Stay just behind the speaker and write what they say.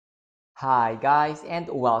Hi guys and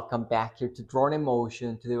welcome back here to Drone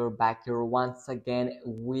Emotion. Today we're back here once again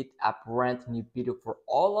with a brand new video for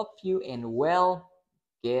all of you, and well,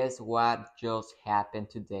 guess what just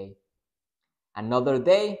happened today? Another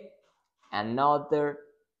day, another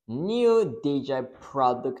new DJI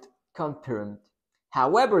product confirmed.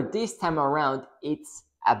 However, this time around it's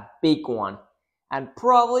a big one and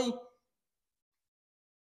probably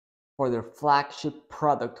for their flagship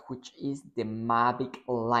product, which is the Mavic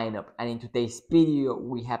lineup. And in today's video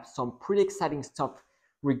we have some pretty exciting stuff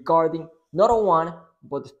regarding not one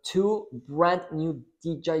but two brand new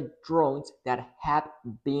DJI drones that have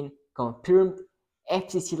been confirmed.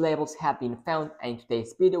 FCC labels have been found, and in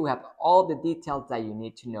today's video we have all the details that you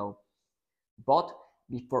need to know. But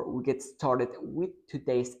before we get started with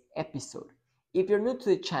today's episode, if you're new to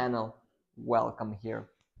the channel, welcome here.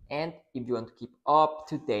 And if you want to keep up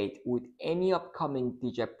to date with any upcoming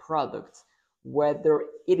DJI products, whether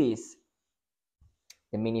it is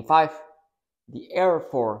the Mini 5, the Air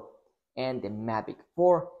 4, and the Mavic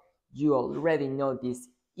 4, you already know this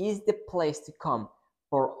is the place to come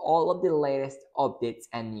for all of the latest updates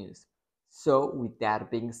and news. So with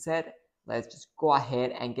that being said, let's just go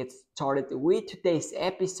ahead and get started with today's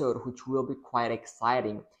episode, which will be quite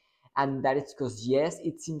exciting. And that is because, yes,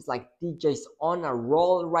 it seems like DJI's on a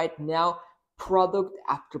roll right now, product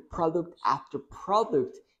after product after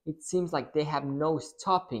product. It seems like they have no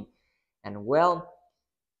stopping. And well,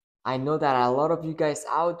 I know that a lot of you guys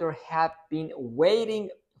out there have been waiting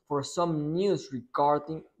for some news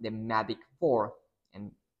regarding the Mavic 4.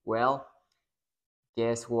 And well,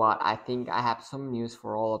 guess what? I think I have some news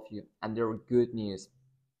for all of you, and they're good news.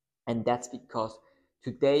 And that's because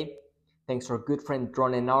today, thanks to our good friend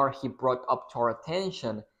Drone NR, he brought up to our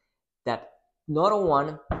attention that not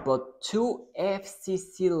one but two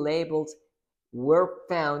FCC labels were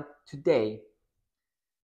found today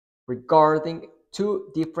regarding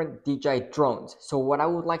two different DJI drones. So what I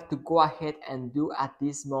would like to go ahead and do at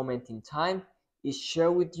this moment in time is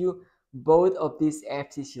share with you both of these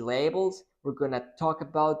FCC labels. We're gonna talk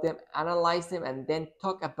about them, analyze them, and then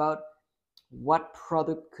talk about what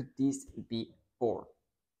product could this be for.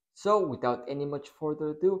 So without any much further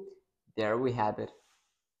ado, there we have it.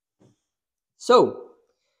 So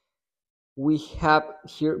we have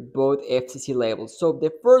here both FCC labels. So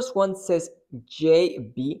the first one says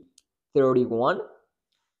JB31,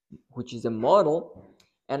 which is a model,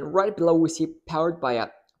 and right below we see powered by a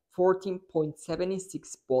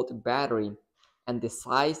 14.76 volt battery, and the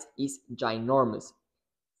size is ginormous,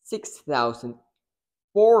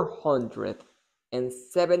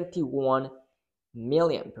 6,471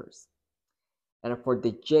 milliamperes. And for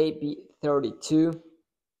the JB32,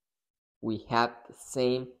 we have the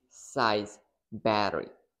same size battery.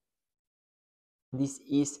 This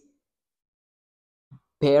is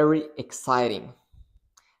very exciting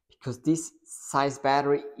because this size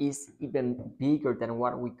battery is even bigger than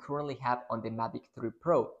what we currently have on the Mavic 3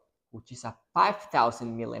 Pro, which is a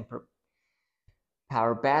 5,000 milliampere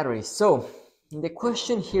power battery. So the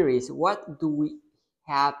question here is, what do we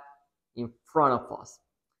have in front of us?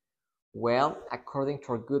 Well, according to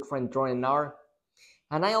our good friend Drone NR,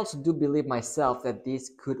 and I also do believe myself that this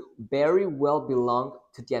could very well belong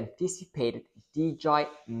to the anticipated DJI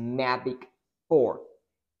Mavic 4.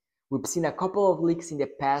 We've seen a couple of leaks in the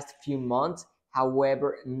past few months,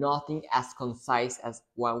 however, nothing as concise as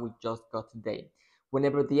what we just got today.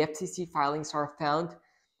 Whenever the FCC filings are found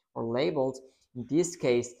or labeled, in this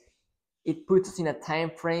case, it puts us in a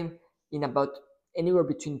time frame in about anywhere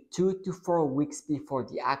between 2 to 4 weeks before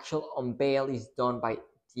the actual unveil is done by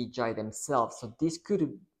DJI themselves. So this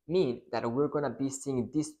could mean that we're going to be seeing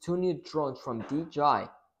these two new drones from DJI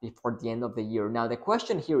before the end of the year. Now the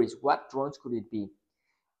question here is, what drones could it be?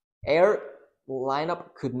 Air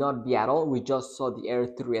lineup could not be at all. We just saw the Air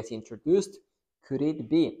 3 as introduced. Could it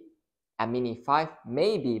be a Mini 5?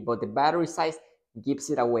 Maybe, but the battery size gives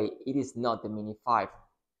it away. It is not the Mini 5.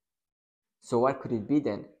 So what could it be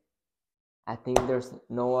then? I think there's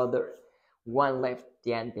no other one left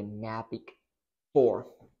than the Mavic 4.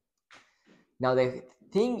 Now the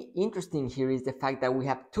thing interesting here is the fact that we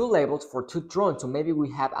have two labels for two drones. So maybe we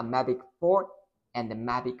have a Mavic 4 and the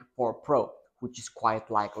Mavic 4 Pro, which is quite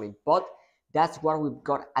likely. But that's what we've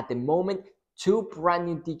got at the moment. Two brand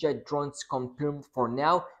new DJI drones confirmed for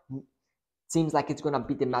now. Seems like it's gonna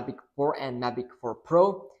be the Mavic 4 and Mavic 4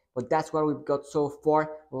 Pro. But that's what we've got so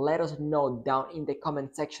far. Let us know down in the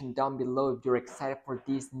comment section down below if you're excited for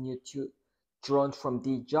these new two drones from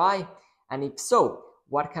DJI. And if so,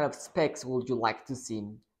 what kind of specs would you like to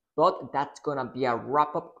see? But that's gonna be a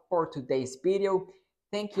wrap up for today's video.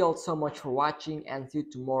 Thank you all so much for watching, and see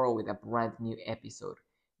you tomorrow with a brand new episode.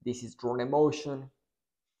 This is Drone Emotion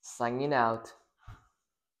signing out.